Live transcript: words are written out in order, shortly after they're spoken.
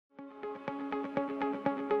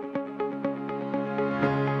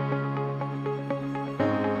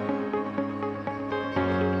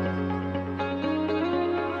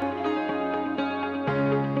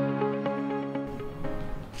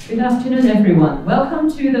Good afternoon, everyone.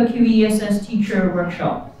 Welcome to the QESS Teacher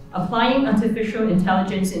Workshop, Applying Artificial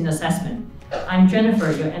Intelligence in Assessment. I'm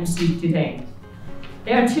Jennifer, your MC today.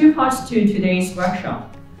 There are two parts to today's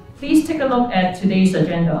workshop. Please take a look at today's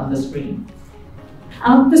agenda on the screen.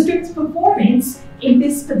 The student's performance in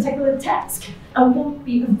this particular task won't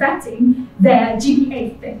be affecting their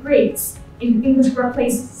GPA, their grades in English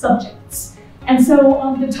workplace subjects. And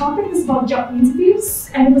so the topic is about job interviews,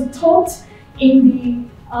 and it was taught in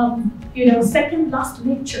the second last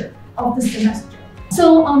lecture of the semester.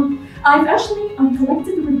 So I've actually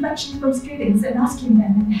collected the reflections from students and asking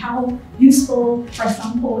them how useful, for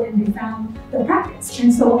example, and they found the practice.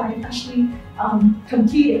 And so I actually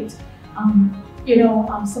completed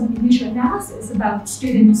some initial analysis about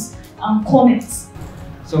students' comments.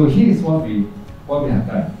 So here's what we have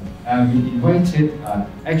done. We invited,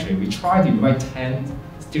 actually we tried to invite 10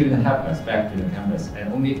 student helpers back to the campus,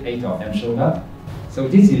 and only 8 of them showed up. So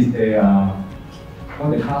this is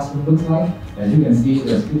what the classroom looks like. As you can see,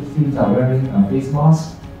 the students are wearing face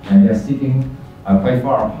masks, and they're sitting quite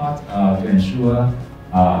far apart to ensure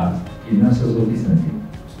social distancing.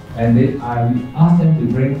 And we asked them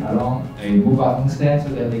to bring along a mobile phone stand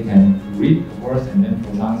so that they can read the words and then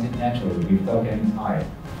pronounce it naturally without getting tired.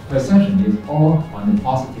 Perception is all on the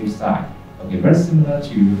positive side. Okay, very similar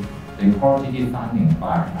to the qualitative finding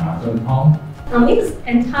by Tom. It's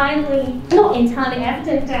not entirely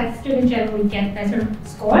evident that students generally get better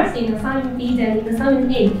scores in assignment B than in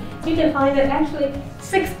assignment A. You can find that actually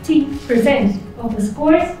 60% of the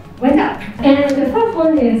scores went up. And the first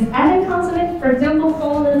one is added consonant. For example,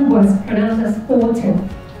 fallen was pronounced as fallen.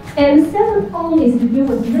 And the second one is to do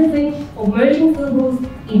with missing or merging syllables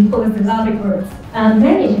in polysyllabic words.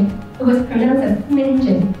 Managing, it was pronounced as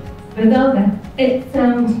mentioned. Without that, it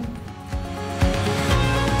sounds.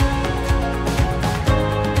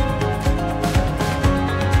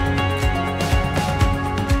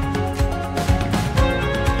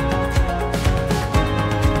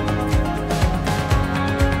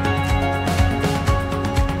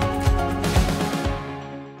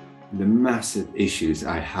 The massive issues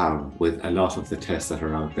I have with a lot of the tests that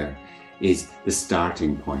are out there is the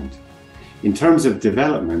starting point. In terms of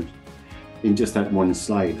development, in just that one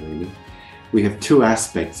slide really, we have two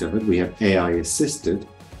aspects of it. We have AI assisted,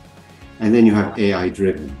 and then you have AI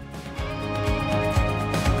driven.